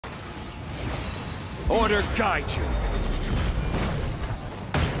Order guide you.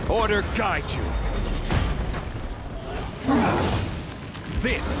 Order guide you.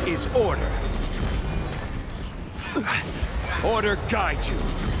 This is order. Order guide you.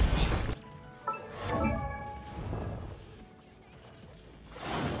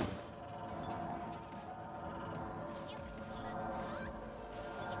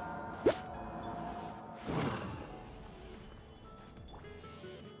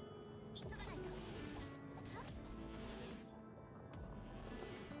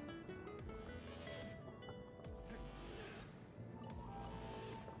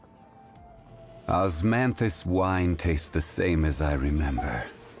 Osmanthus wine tastes the same as I remember.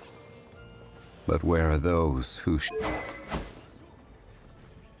 But where are those who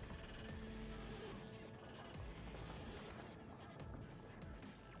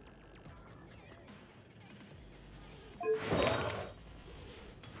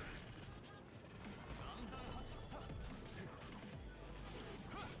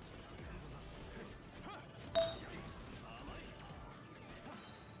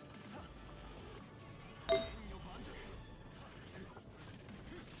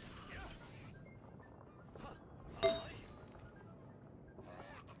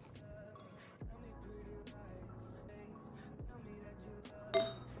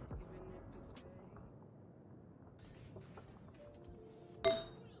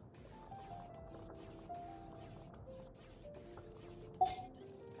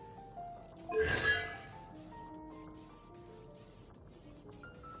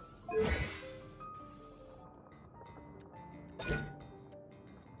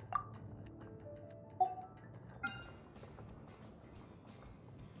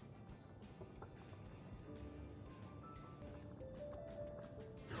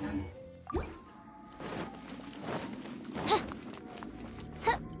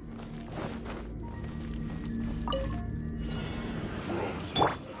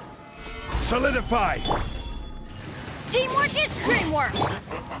solidify! Teamwork is dreamwork!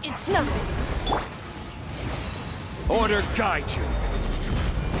 It's nothing. Order guide you.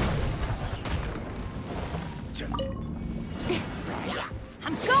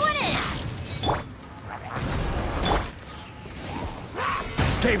 I'm going in!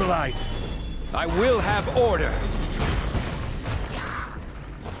 Stabilize! I will have order!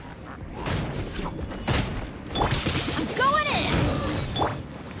 I'm going in!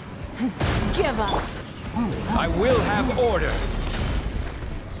 Give up! I will have order!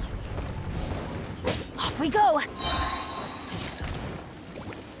 Off we go!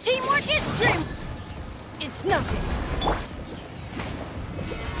 Teamwork is dream! It's nothing.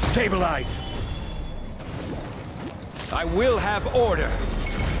 Stabilize! I will have order!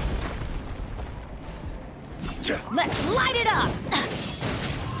 Let's light it up!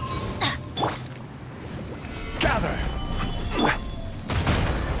 Gather!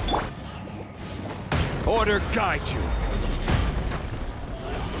 Order guide you!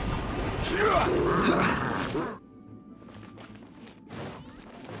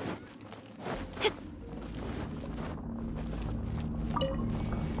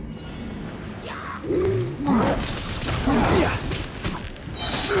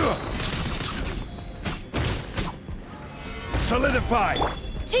 Solidify!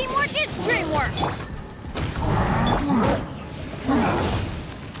 Teamwork is dreamwork!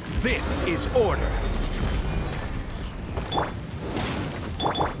 This is order!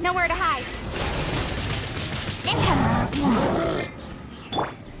 Nowhere to hide. Incoming!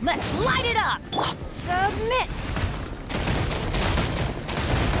 Let's light it up! Submit!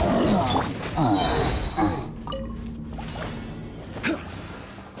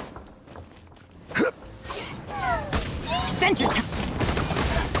 Adventure time!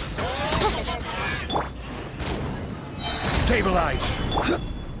 Stabilize!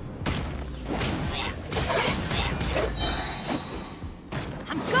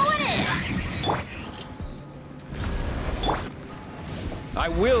 I'm going in! I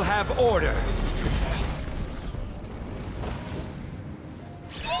will have order!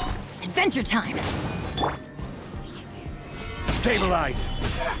 Adventure time! Stabilize!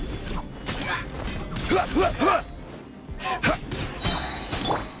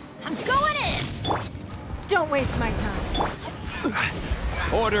 I'm going in! Don't waste my time.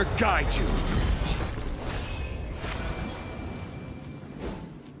 Order guide you!